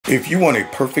If you want a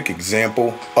perfect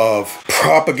example of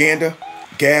propaganda,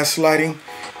 gaslighting,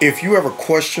 if you ever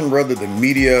question whether the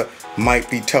media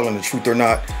might be telling the truth or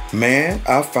not, man,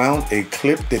 I found a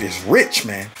clip that is rich,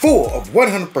 man, full of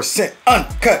 100%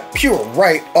 uncut, pure,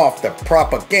 right off the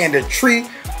propaganda tree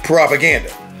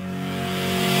propaganda.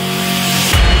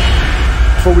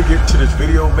 Before we get to this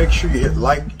video, make sure you hit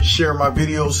like, share my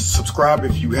videos, subscribe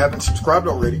if you haven't subscribed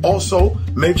already. Also,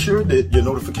 make sure that your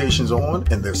notifications are on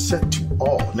and they're set to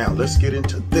all. Now, let's get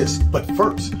into this. But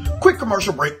first, quick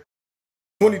commercial break.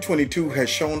 2022 has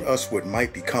shown us what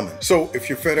might be coming. So if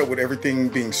you're fed up with everything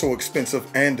being so expensive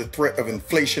and the threat of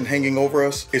inflation hanging over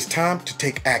us, it's time to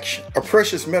take action. A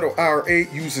precious metal IRA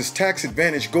uses tax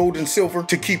advantage gold and silver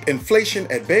to keep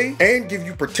inflation at bay and give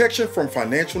you protection from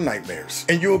financial nightmares.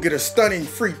 And you'll get a stunning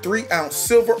free 3-ounce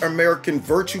silver American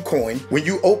Virtue coin when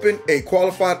you open a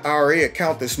qualified IRA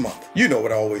account this month. You know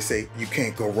what I always say, you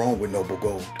can't go wrong with Noble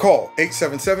Gold. Call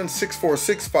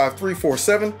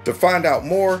 877-646-5347 to find out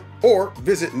more, or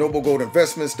visit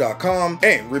noblegoldinvestments.com.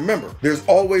 And remember, there's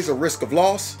always a risk of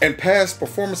loss, and past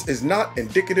performance is not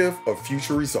indicative of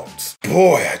future results.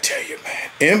 Boy, I tell you,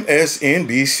 man,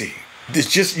 MSNBC.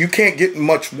 It's just, you can't get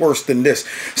much worse than this.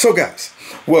 So guys,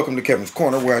 welcome to Kevin's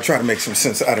Corner, where I try to make some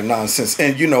sense out of nonsense.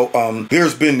 And you know,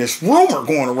 there's been this rumor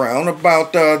going around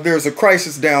about there's a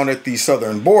crisis down at the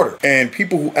southern border, and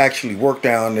people who actually work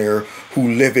down there,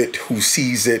 who live it, who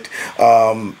sees it,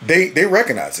 they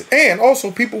recognize it. And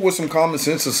also people with some common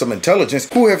sense and some intelligence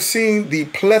who have seen the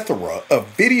plethora of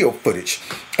video footage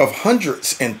of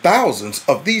hundreds and thousands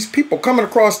of these people coming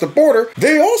across the border.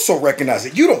 They also recognize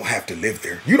it. You don't have to live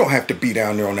there. You don't have to be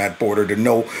down there on that border to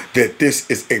know that this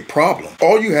is a problem.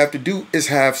 All you have to do is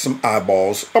have some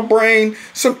eyeballs, a brain,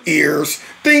 some ears,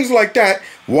 things like that.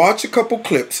 Watch a couple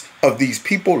clips of these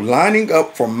people lining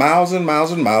up for miles and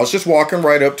miles and miles, just walking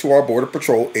right up to our Border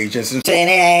Patrol agents. And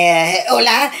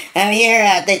hola, I'm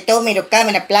here. They told me to come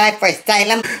and apply for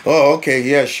asylum. Oh, okay,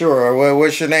 yeah, sure. Well,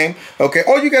 what's your name? Okay,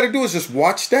 all you got to do is just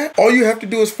watch that. All you have to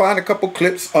do is find a couple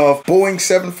clips of Boeing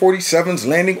 747s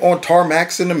landing on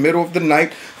tarmacs in the middle of the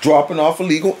night, dropping off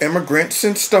illegal immigrants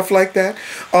and stuff like that.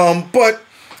 But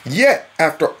yet,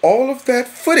 after all of that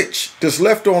footage that's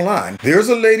left online, there's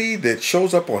a lady that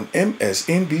shows up on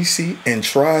MSNBC and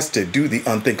tries to do the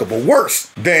unthinkable,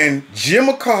 worse than Jim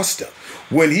Acosta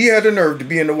when he had the nerve to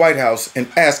be in the White House and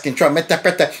asking Trump,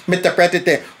 Mr.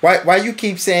 President, why you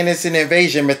keep saying it's an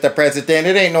invasion, Mr. President?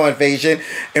 It ain't no invasion.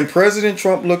 And President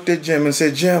Trump looked at Jim and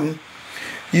said, Jim,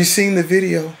 you seen the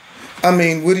video? I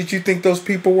mean, what did you think those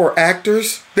people were?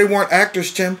 Actors? They weren't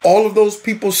actors, Jim. All of those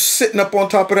people sitting up on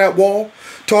top of that wall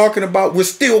talking about we're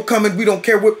still coming, we don't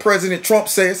care what President Trump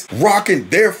says, rocking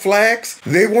their flags.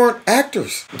 They weren't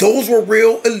actors. Those were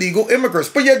real illegal immigrants.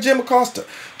 But yet Jim Acosta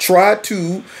tried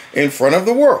to, in front of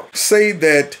the world, say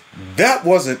that that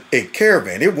wasn't a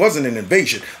caravan. It wasn't an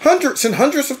invasion. Hundreds and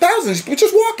hundreds of thousands of people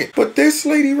just walking. But this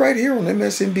lady right here on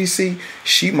MSNBC,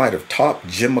 she might have topped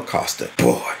Jim Acosta.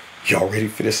 Boy. Y'all ready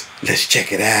for this? Let's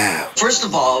check it out. First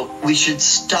of all, we should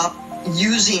stop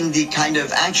using the kind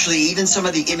of, actually, even some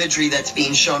of the imagery that's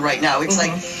being shown right now. It's like,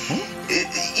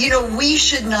 you know, we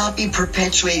should not be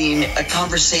perpetuating a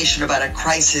conversation about a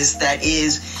crisis that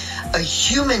is a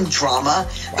human drama,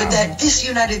 but that this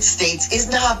United States is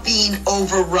not being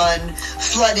overrun,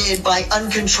 flooded by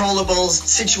uncontrollable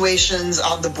situations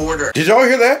on the border. Did y'all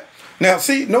hear that? Now,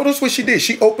 see, notice what she did.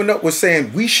 She opened up with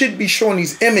saying, we should be showing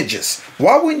these images.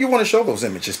 Why wouldn't you want to show those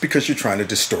images? Because you're trying to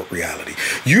distort reality.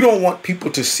 You don't want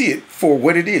people to see it for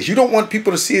what it is. You don't want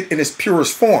people to see it in its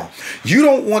purest form. You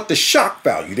don't want the shock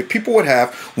value that people would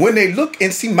have when they look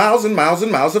and see miles and miles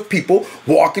and miles of people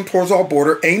walking towards our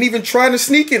border, ain't even trying to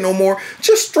sneak in no more,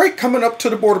 just straight coming up to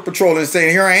the Border Patrol and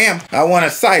saying, here I am, I want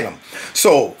asylum.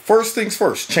 So first things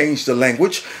first, change the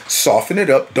language, soften it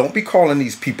up. Don't be calling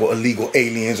these people illegal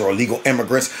aliens or illegal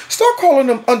immigrants. Start calling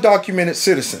them undocumented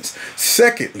citizens.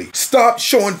 Secondly, stop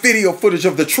showing video footage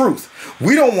of the truth.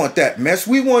 We don't want that mess.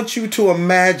 We want you to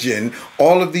imagine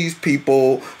all of these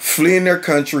people fleeing their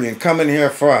country and coming here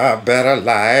for a better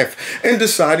life and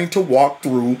deciding to walk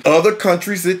through other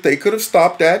countries that they could have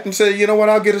stopped at and say, you know what,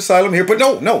 I'll get asylum here. But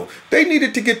no, they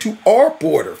needed to get to our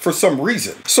border for some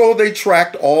reason. So they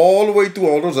tracked all the way through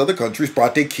all those other countries,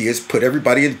 brought their kids, put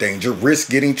everybody in danger, risk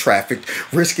getting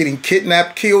trafficked, risk getting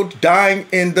kidnapped, killed, dying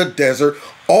in the desert.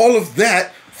 All of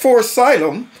that for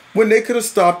asylum when they could have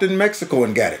stopped in Mexico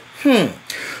and got it.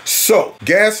 So,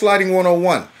 gaslighting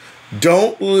 101.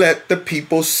 Don't let the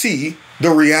people see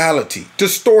the reality.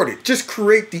 Distort it. Just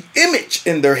create the image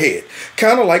in their head.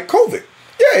 Kind of like COVID.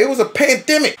 Yeah, it was a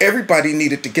pandemic. Everybody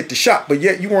needed to get the shot, but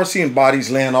yet you weren't seeing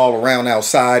bodies laying all around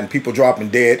outside and people dropping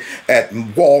dead at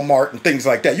Walmart and things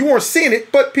like that. You weren't seeing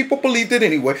it, but people believed it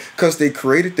anyway because they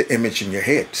created the image in your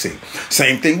head. See,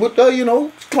 same thing with,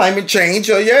 climate change.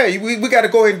 We got to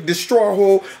go ahead and destroy our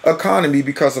whole economy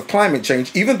because of climate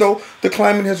change, even though the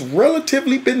climate has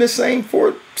relatively been the same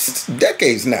for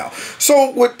decades now.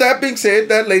 So with that being said,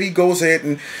 that lady goes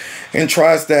ahead and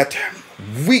tries that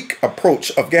weak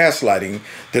approach of gaslighting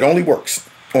that only works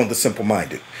on the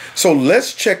simple-minded. So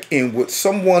let's check in with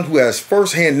someone who has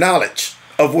first-hand knowledge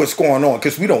of what's going on,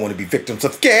 because we don't want to be victims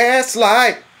of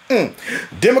gaslight.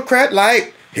 Democrat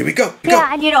light. Here we go.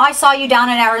 Yeah, and I saw you down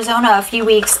in Arizona a few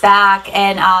weeks back,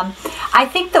 and I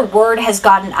think the word has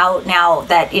gotten out now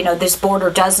that this border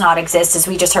does not exist, as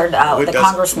we just heard the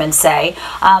congressman say.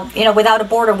 Without a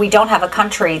border, we don't have a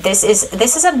country. This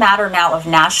is a matter now of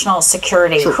national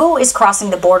security. Sure. Who is crossing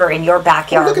the border in your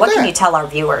backyard? What can you tell our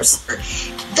viewers?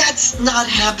 That's not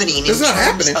happening in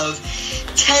terms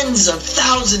of tens of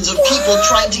thousands of people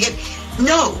trying to get.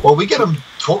 No. Well, we get them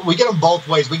both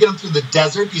ways. We get them through the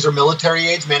desert. These are military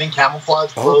aides, men in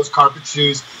camouflage clothes, carpet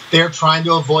shoes. They're trying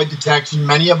to avoid detection.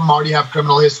 Many of them already have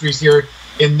criminal histories here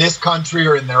in this country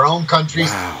or in their own countries.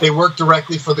 Wow. They work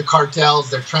directly for the cartels.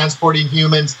 They're transporting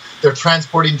humans. They're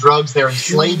transporting drugs. They're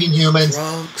enslaving humans.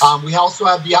 We also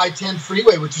have the I-10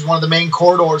 freeway, which is one of the main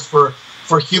corridors for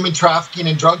human trafficking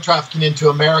and drug trafficking into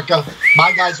America.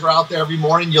 My guys are out there every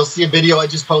morning. You'll see a video I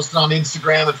just posted on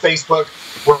Instagram and Facebook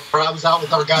where I was out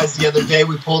with our guys the other day.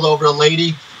 We pulled over a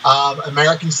lady,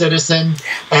 American citizen,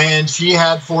 and she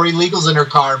had 4 illegals in her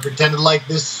car and pretended like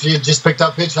she had just picked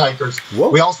up hitchhikers. Whoa.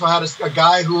 We also had a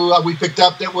guy who we picked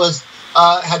up that was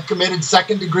had committed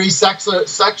second-degree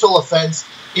sexual offense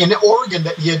in Oregon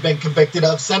that he had been convicted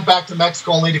of, sent back to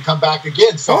Mexico only to come back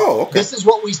again. So this is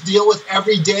what we deal with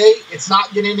every day. It's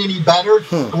not getting any better,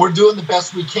 and we're doing the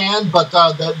best we can. But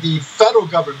the federal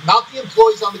government, not the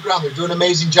employees on the ground, they're doing an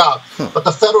amazing job. But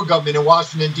the federal government in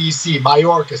Washington, D.C.,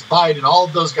 Mayorkas, Biden, all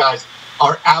of those guys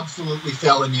are absolutely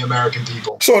failing the American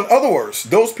people. So in other words,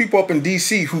 those people up in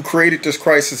D.C. who created this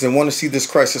crisis and want to see this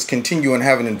crisis continue and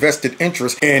have an invested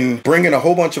interest in bringing a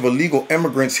whole bunch of illegal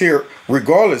immigrants here,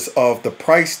 regardless of the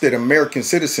price that American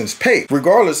citizens pay,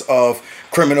 regardless of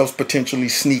criminals potentially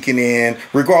sneaking in,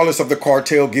 regardless of the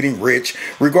cartel getting rich,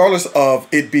 regardless of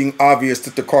it being obvious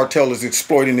that the cartel is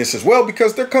exploiting this as well,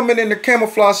 because they're coming in their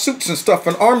camouflage suits and stuff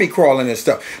and army crawling and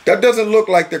stuff. That doesn't look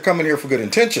like they're coming here for good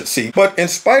intentions, see? But in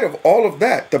spite of all of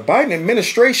that, the Biden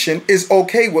administration is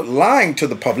okay with lying to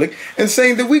the public and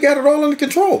saying that we got it all under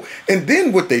control. And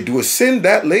then what they do is send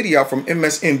that lady out from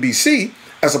MSNBC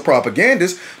as a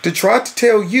propagandist to try to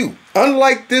tell you,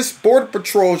 unlike this Border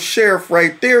Patrol sheriff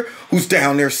right there, who's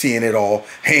down there seeing it all,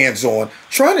 hands-on,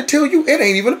 trying to tell you it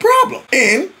ain't even a problem.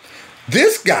 And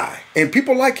this guy and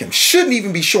people like him shouldn't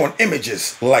even be showing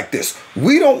images like this.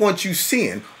 We don't want you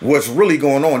seeing what's really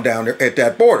going on down there at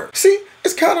that border. See,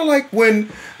 it's kind of like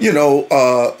when,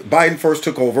 Biden first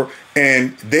took over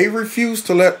and they refused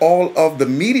to let all of the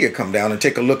media come down and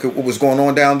take a look at what was going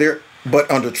on down there.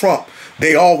 But under Trump,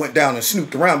 they all went down and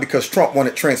snooped around because Trump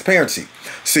wanted transparency.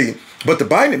 See, but the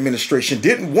Biden administration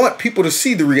didn't want people to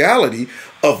see the reality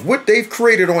of what they've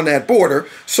created on that border,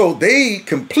 so they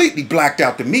completely blacked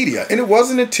out the media. And it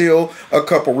wasn't until a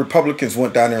couple Republicans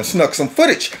went down there and snuck some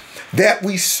footage that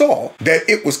we saw that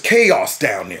it was chaos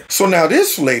down there. So now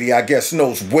this lady, I guess,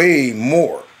 knows way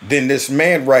more than this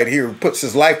man right here who puts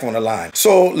his life on the line.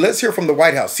 So let's hear from the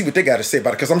White House, see what they got to say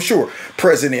about it, because I'm sure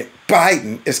President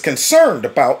Biden is concerned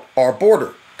about our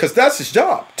border, because that's his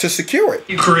job, to secure it.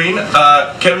 Ukraine,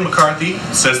 Kevin McCarthy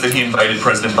says that he invited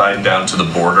President Biden down to the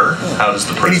border. How does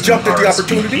the president? And he jumped at the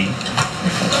opportunity.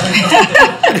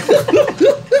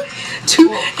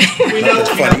 We know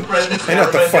President's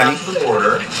never been down to the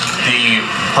border. The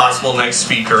possible next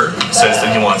speaker says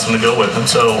that he wants him to go with him.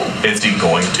 So is he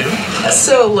going to?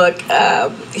 So look,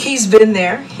 he's been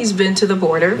there. He's been to the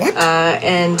border. What?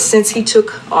 And since he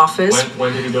took office,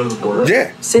 when did he go to the border?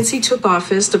 Yeah. Since he took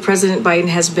office, the President Biden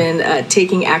has been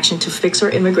taking action to fix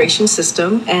our immigration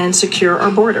system and secure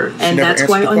our border. And that's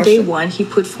why on day one he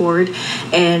put forward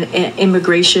an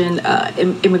immigration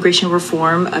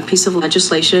reform, a piece of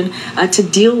legislation to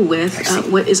deal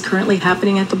with what is currently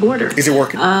happening at the border. Is it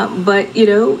working? But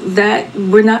that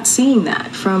we're not seeing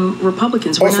that from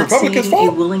Republicans. We're not seeing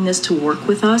a willingness to work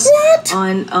with us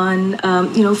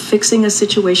on fixing a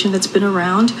situation that's been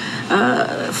around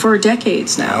for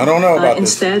decades now. I don't know about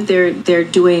Instead, they're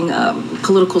doing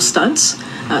political stunts.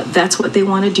 That's what they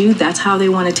want to do. That's how they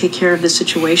want to take care of the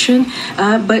situation.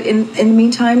 But in the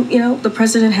meantime, the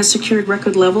president has secured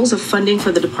record levels of funding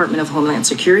for the Department of Homeland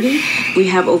Security. We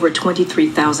have over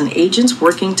 23,000 agents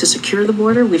working to secure the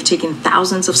border. We've taken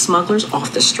thousands of smugglers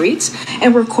off the streets,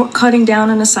 and we're cutting down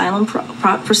on asylum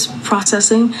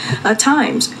processing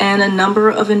times, and a number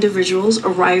of individuals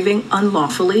arriving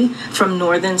unlawfully from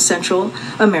northern Central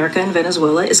America and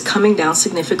Venezuela is coming down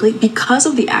significantly because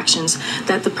of the actions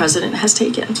that the president has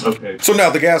taken. Okay. So now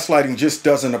the gaslighting just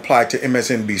doesn't apply to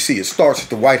MSNBC. It starts at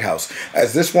the White House,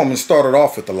 as this woman started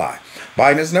off with the lie.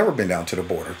 Biden has never been down to the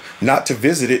border, not to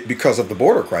visit it because of the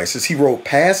border crisis. He rode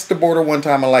past the border one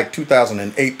time in like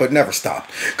 2008, but never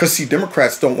stopped. Because, see,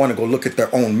 Democrats don't want to go look at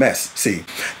their own mess. See,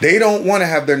 they don't want to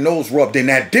have their nose rubbed in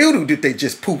that doo-doo that they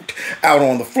just pooped out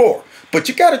on the floor. But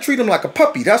you got to treat them like a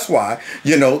puppy. That's why,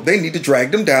 they need to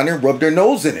drag them down there and rub their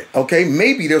nose in it. Okay,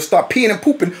 maybe they'll stop peeing and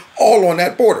pooping all on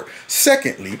that border.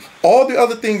 Secondly, all the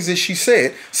other things that she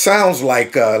said sounds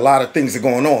like a lot of things are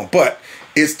going on. But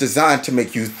it's designed to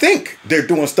make you think they're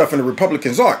doing stuff and the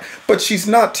Republicans aren't. But she's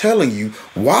not telling you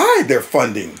why they're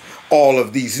funding all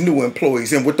of these new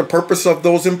employees and what the purpose of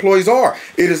those employees are.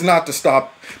 It is not to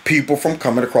stop people from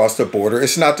coming across the border.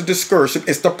 It's not to discourage them.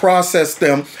 It's to process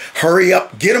them. Hurry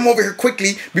up. Get them over here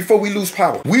quickly before we lose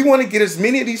power. We want to get as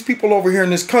many of these people over here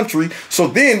in this country so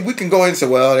then we can go ahead and say,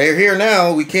 well, they're here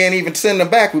now. We can't even send them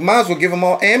back. We might as well give them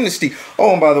all amnesty.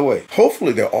 Oh, and by the way,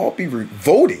 hopefully they'll all be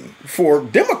voting for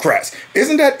Democrats.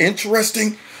 Isn't that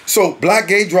interesting? So Black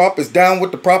Gay Drop is down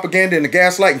with the propaganda and the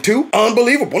gaslighting too?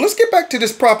 Unbelievable. Let's get back to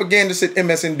this propagandist at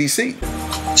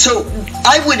MSNBC. So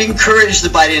I would encourage the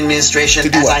Biden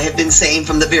administration, as I have been saying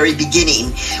from the very beginning,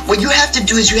 what you have to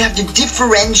do is you have to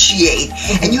differentiate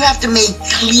and you have to make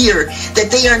clear that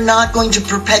they are not going to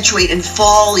perpetuate and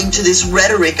fall into this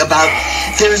rhetoric about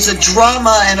there's a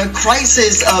drama and a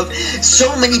crisis of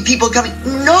so many people coming.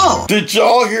 No. Did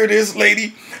y'all hear this,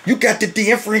 lady? You got to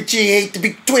differentiate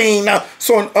between.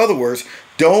 So in other words,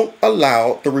 don't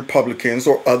allow the Republicans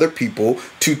or other people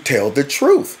to tell the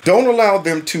truth. Don't allow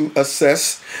them to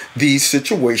assess the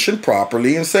situation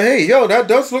properly and say, hey, yo, that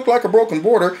does look like a broken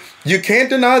border. You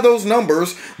can't deny those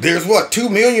numbers. There's 2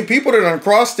 million people that have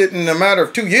crossed it in a matter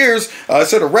of 2 years.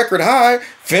 It's at a record high.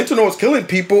 Fentanyl is killing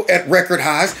people at record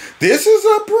highs. This is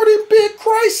a pretty big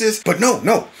crisis. But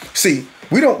no. See,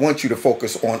 we don't want you to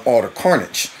focus on all the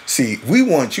carnage. See, we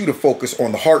want you to focus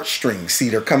on the heartstrings. See,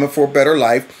 they're coming for a better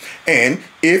life. And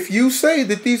if you say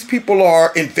that these people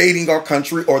are invading our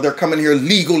country or they're coming here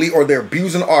legally or they're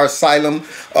abusing our asylum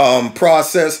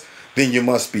process, then you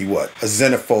must be a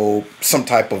xenophobe, some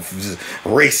type of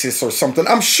racist or something.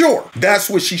 I'm sure that's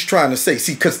what she's trying to say.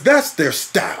 See, because that's their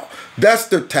style. That's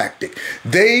their tactic.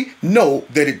 They know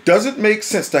that it doesn't make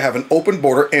sense to have an open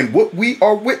border, and what we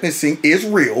are witnessing is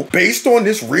real, based on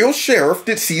this real sheriff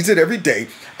that sees it every day.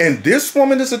 And this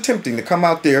woman is attempting to come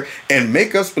out there and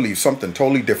make us believe something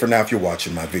totally different. Now, if you're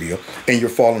watching my video and you're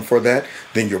falling for that,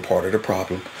 then you're part of the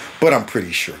problem. But I'm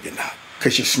pretty sure you're not,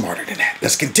 because you're smarter than that.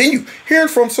 Let's continue hearing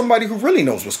from somebody who really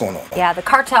knows what's going on. Yeah, the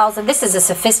cartels, and this is a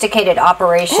sophisticated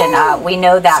operation. We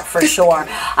know that for sure.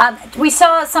 We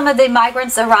saw some of the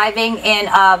migrants arriving in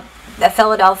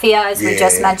Philadelphia, as we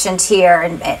just mentioned here.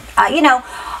 And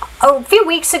a few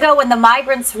weeks ago when the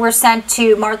migrants were sent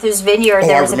to Martha's Vineyard,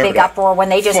 there was a big uproar when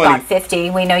they just got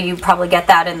 50. We know you probably get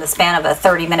that in the span of a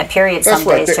 30-minute period some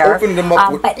days, Sheriff.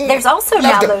 But there's also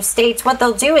now those states, what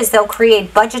they'll do is they'll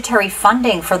create budgetary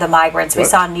funding for the migrants. We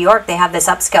saw in New York, they have this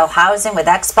upscale housing with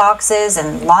Xboxes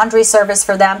and laundry service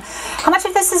for them. How much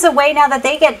of this is a way now that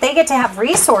they get to have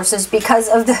resources because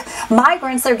of the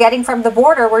migrants they're getting from the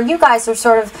border, where you guys are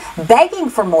sort of begging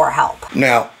for more help?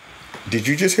 Now, did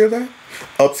you just hear that?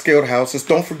 Upscaled houses.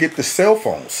 Don't forget the cell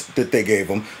phones that they gave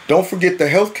them. Don't forget the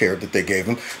health care that they gave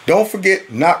them. Don't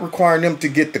forget not requiring them to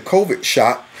get the COVID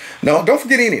shot. No, don't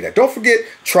forget any of that. Don't forget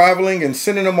traveling and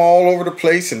sending them all over the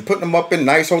place and putting them up in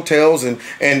nice hotels and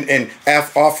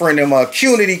offering them a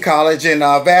community college and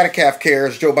Vatican care,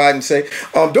 as Joe Biden say.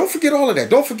 Don't forget all of that.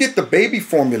 Don't forget the baby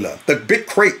formula, the big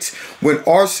crates. When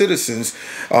our citizens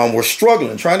were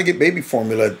struggling, trying to get baby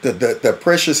formula, the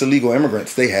precious illegal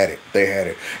immigrants, they had it. They had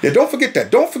it. Yeah, don't forget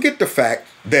that. Don't forget the fact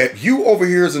that you over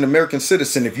here as an American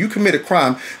citizen, if you commit a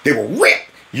crime, they will rip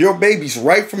your babies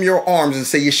right from your arms and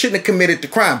say you shouldn't have committed the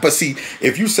crime. But see,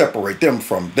 if you separate them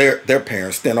from their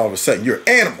parents, then all of a sudden you're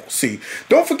animals. See,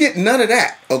 don't forget none of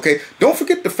that, okay? Don't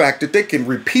forget the fact that they can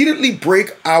repeatedly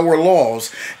break our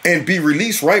laws and be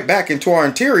released right back into our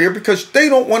interior because they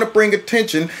don't want to bring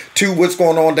attention to what's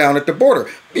going on down at the border.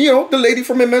 you know, the lady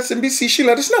from MSNBC, she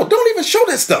let us know. Don't even show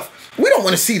that stuff. We don't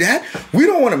want to see that. We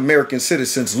don't want American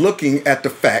citizens looking at the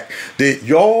fact that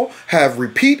y'all have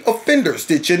repeat offenders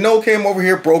that you know came over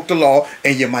here, broke the law,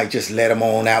 and you might just let them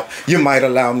on out. You might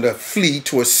allow them to flee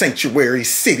to a sanctuary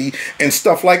city and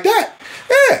stuff like that.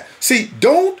 Yeah. See,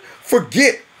 don't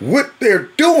forget what they're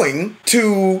doing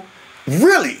to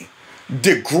really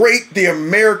degrade the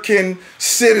American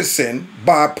citizen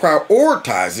by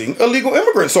prioritizing illegal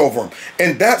immigrants over them.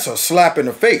 And that's a slap in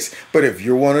the face. But if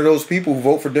you're one of those people who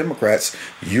vote for Democrats,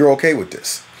 you're okay with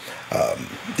this.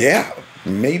 Yeah,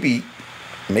 maybe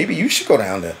you should go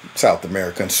down to South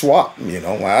America and swap, you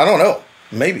know. I don't know.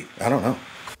 Maybe. I don't know.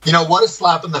 You know, what a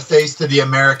slap in the face to the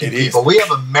American people. We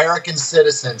have American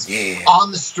citizens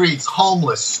on the streets,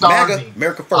 homeless, starving,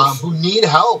 America first. Who need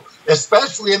help,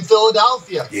 especially in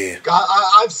Philadelphia. Yeah.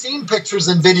 I've seen pictures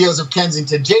and videos of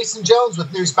Kensington. Jason Jones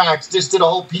with Newsmax just did a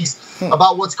whole piece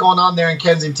about what's going on there in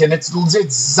Kensington. It's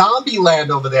zombie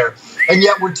land over there. And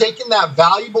yet we're taking that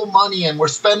valuable money and we're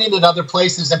spending it in other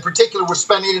places. In particular, we're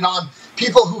spending it on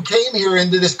people who came here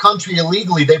into this country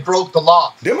illegally. They broke the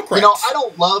law. Democrats. You know, I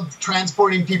don't love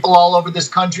transporting people all over this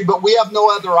country, but we have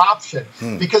no other option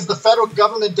because the federal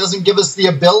government doesn't give us the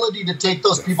ability to take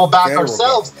those people back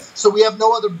ourselves. So we have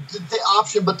no other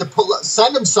option but to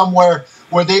send them somewhere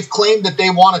where they've claimed that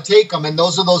they want to take them. And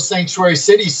those are those sanctuary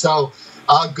cities. So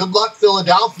good luck,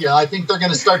 Philadelphia. I think they're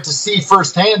going to start to see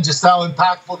firsthand just how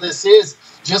impactful this is,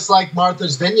 just like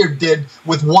Martha's Vineyard did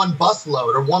with one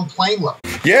busload or one plane load.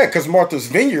 Yeah, because Martha's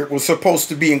Vineyard was supposed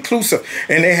to be inclusive.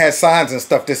 And they had signs and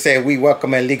stuff that said, we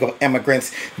welcome illegal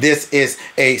immigrants. This is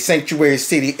a sanctuary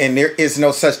city and there is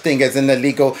no such thing as an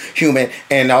illegal human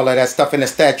and all of that stuff in the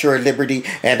Statue of Liberty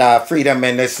and freedom.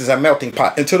 And this is a melting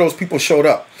pot until those people showed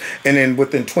up. And then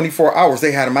within 24 hours,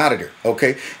 they had them out of there.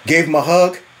 Okay. Gave them a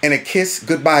hug and a kiss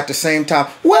goodbye at the same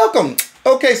time. Welcome.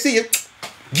 Okay, see you.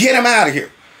 Get them out of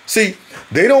here. See,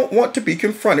 they don't want to be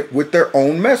confronted with their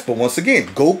own mess. But once again,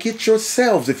 go get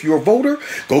yourselves, if you're a voter,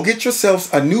 go get yourselves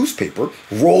a newspaper,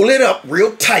 roll it up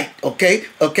real tight, okay?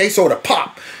 Okay, so it'll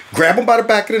pop. Grab them by the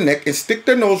back of the neck and stick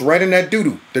their nose right in that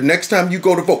doo-doo the next time you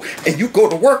go to vote. And you go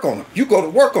to work on them. You go to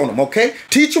work on them, okay?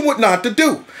 Teach them what not to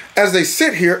do as they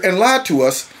sit here and lie to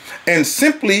us and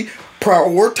simply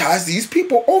prioritize these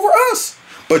people over us.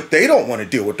 But they don't want to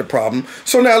deal with the problem.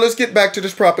 So now let's get back to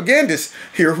this propagandist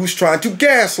here who's trying to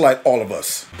gaslight all of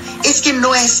us. Es que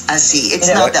no es así. It's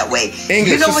not that way. English,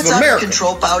 you know what's out America. of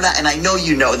control, Paula? And I know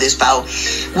you know this, Pao.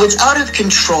 What's out of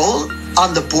control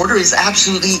on the border is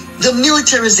absolutely the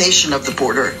militarization of the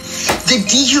border. The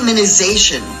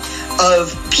dehumanization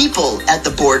of people at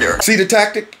the border. See the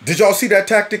tactic? Did y'all see that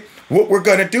tactic? What we're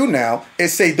going to do now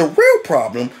is say the real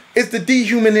problem is the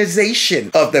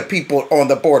dehumanization of the people on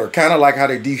the border. Kind of like how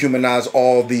they dehumanize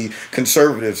all the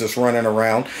conservatives that's running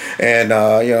around and,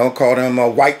 you know, call them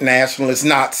white nationalists,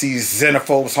 Nazis,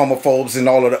 xenophobes, homophobes, and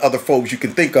all of the other phobes you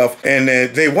can think of. And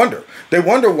they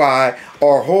wonder why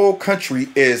our whole country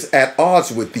is at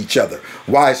odds with each other,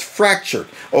 why it's fractured.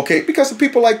 Okay, because of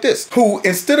people like this who,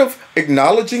 instead of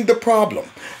acknowledging the problem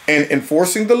and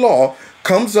enforcing the law,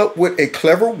 comes up with a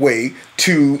clever way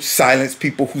to silence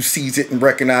people who sees it and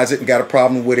recognize it and got a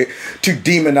problem with it, to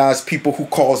demonize people who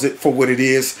calls it for what it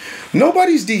is.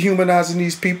 Nobody's dehumanizing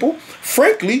these people.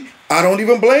 Frankly, I don't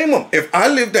even blame them. If I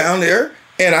lived down there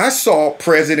and I saw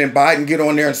President Biden get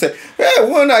on there and say, hey,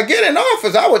 when I get in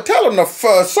office, I would tell him to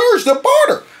surge the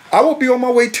border, I would be on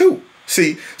my way too.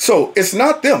 See, so it's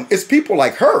not them. It's people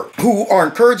like her who are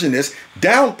encouraging this,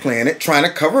 downplaying it, trying to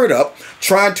cover it up,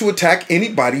 trying to attack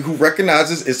anybody who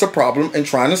recognizes it's a problem and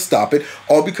trying to stop it,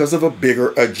 all because of a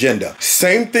bigger agenda.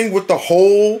 Same thing with the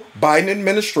whole Biden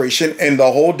administration and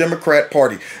the whole Democrat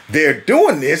Party. They're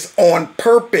doing this on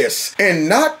purpose and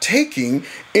not taking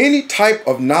any type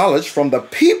of knowledge from the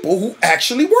people who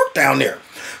actually work down there.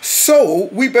 So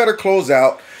we better close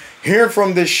out hearing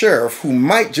from this sheriff who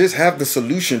might just have the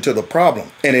solution to the problem.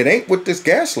 And it ain't what this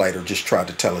gaslighter just tried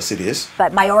to tell us it is.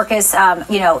 But Mayorkas,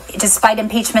 you know, despite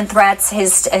impeachment threats,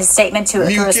 his statement through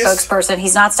his spokesperson,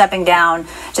 he's not stepping down.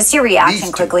 Just your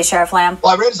reaction quickly, Sheriff Lamb.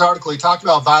 Well, I read his article. He talked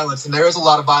about violence, and there is a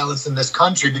lot of violence in this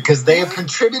country because they have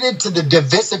contributed to the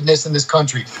divisiveness in this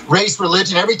country. Race,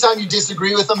 religion, every time you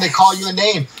disagree with them, they call you a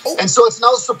name. And so it's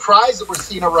no surprise that we're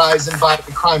seeing a rise in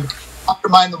violent crime,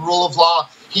 undermine the rule of law.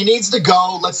 He needs to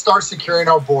go. Let's start securing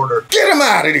our border. Get him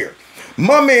out of there.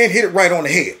 My man hit it right on the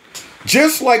head.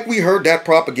 Just like we heard that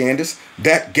propagandist,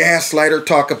 that gaslighter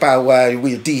talk about why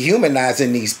we're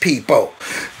dehumanizing these people.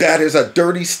 That is a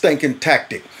dirty, stinking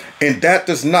tactic. And that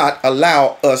does not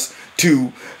allow us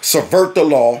to subvert the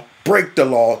law break the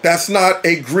law. That's not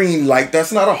a green light.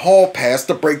 That's not a hall pass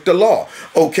to break the law.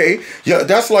 Okay? Yeah,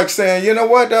 that's like saying, you know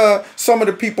what? Some of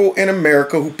the people in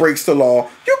America who breaks the law,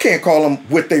 you can't call them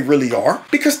what they really are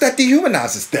because that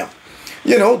dehumanizes them.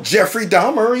 You know, Jeffrey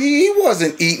Dahmer, he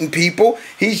wasn't eating people.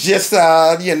 He's just,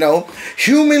 you know,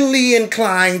 humanly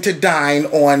inclined to dine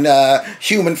on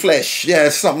human flesh. Yeah,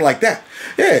 something like that.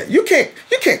 Yeah, you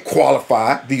can't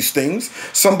qualify these things.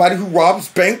 Somebody who robs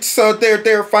banks,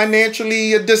 they're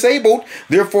financially disabled.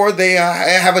 Therefore, they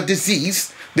have a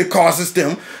disease that causes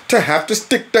them to have to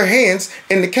stick their hands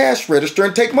in the cash register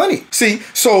and take money. See,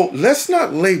 so let's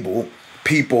not label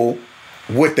people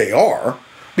what they are,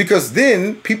 because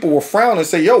then people will frown and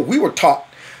say, yo, we were taught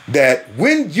that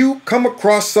when you come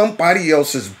across somebody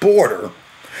else's border,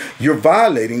 you're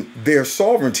violating their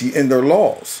sovereignty and their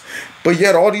laws. But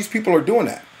yet all these people are doing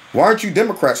that. Why aren't you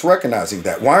Democrats recognizing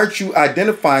that? Why aren't you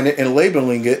identifying it and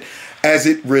labeling it as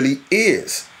it really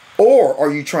is? Or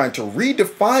are you trying to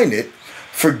redefine it,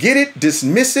 forget it,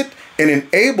 dismiss it, and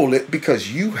enable it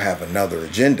because you have another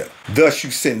agenda? Thus, you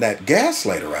send that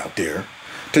gaslighter out there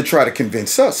to try to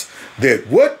convince us that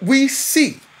what we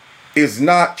see is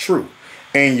not true.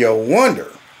 And you wonder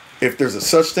if there's a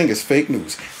such thing as fake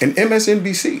news. And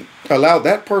MSNBC allowed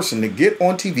that person to get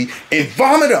on TV and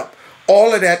vomit up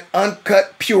all of that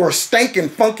uncut, pure, stinking,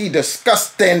 funky,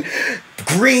 disgusting,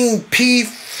 green pea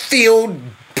field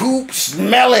poop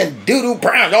smelling doo-doo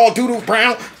brown. Y'all doo-doo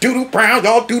brown,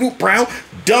 y'all doo-doo brown.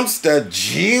 Dumpster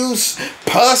juice,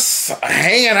 pus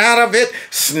hanging out of it,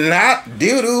 snot,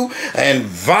 doo-doo, and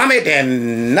vomit,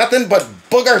 and nothing but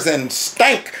boogers and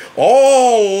stank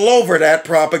all over that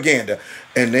propaganda.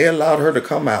 And they allowed her to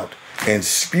come out and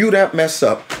spew that mess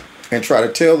up and try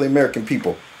to tell the American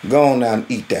people, go on now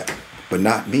and eat that. But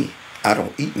not me. I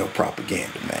don't eat no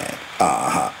propaganda, man.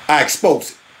 I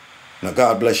expose it. Now,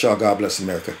 God bless y'all. God bless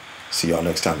America. See y'all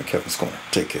next time in Kevin's Corner.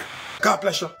 Take care. God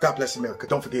bless y'all. God bless America.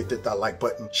 Don't forget to hit that like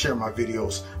button. Share my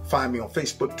videos. Find me on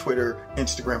Facebook, Twitter,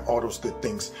 Instagram, all those good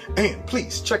things. And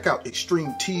please check out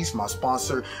Extreme Teas, my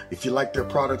sponsor. If you like their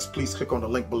products, please click on the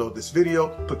link below this video.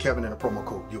 Put Kevin in a promo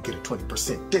code. You'll get a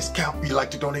 20% discount. If you'd like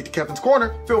to donate to Kevin's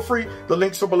Corner, feel free. The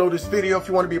links are below this video. If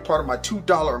you want to be a part of my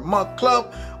 $2 a month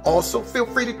club, also feel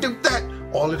free to do that.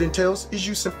 All it entails is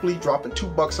you simply dropping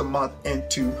 $2 a month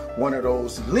into one of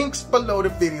those links below the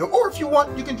video. Or if you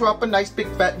want, you can drop a nice big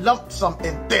fat lump sum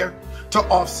in there to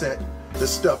offset the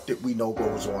stuff that we know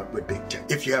goes on with big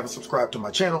tech. If you haven't subscribed to my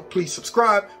channel, please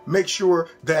subscribe. Make sure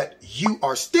that you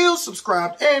are still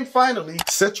subscribed. And finally,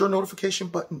 set your notification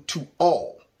button to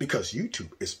all, because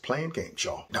YouTube is playing games,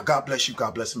 y'all. Now, God bless you.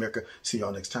 God bless America. See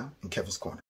y'all next time in Kevin's Corner.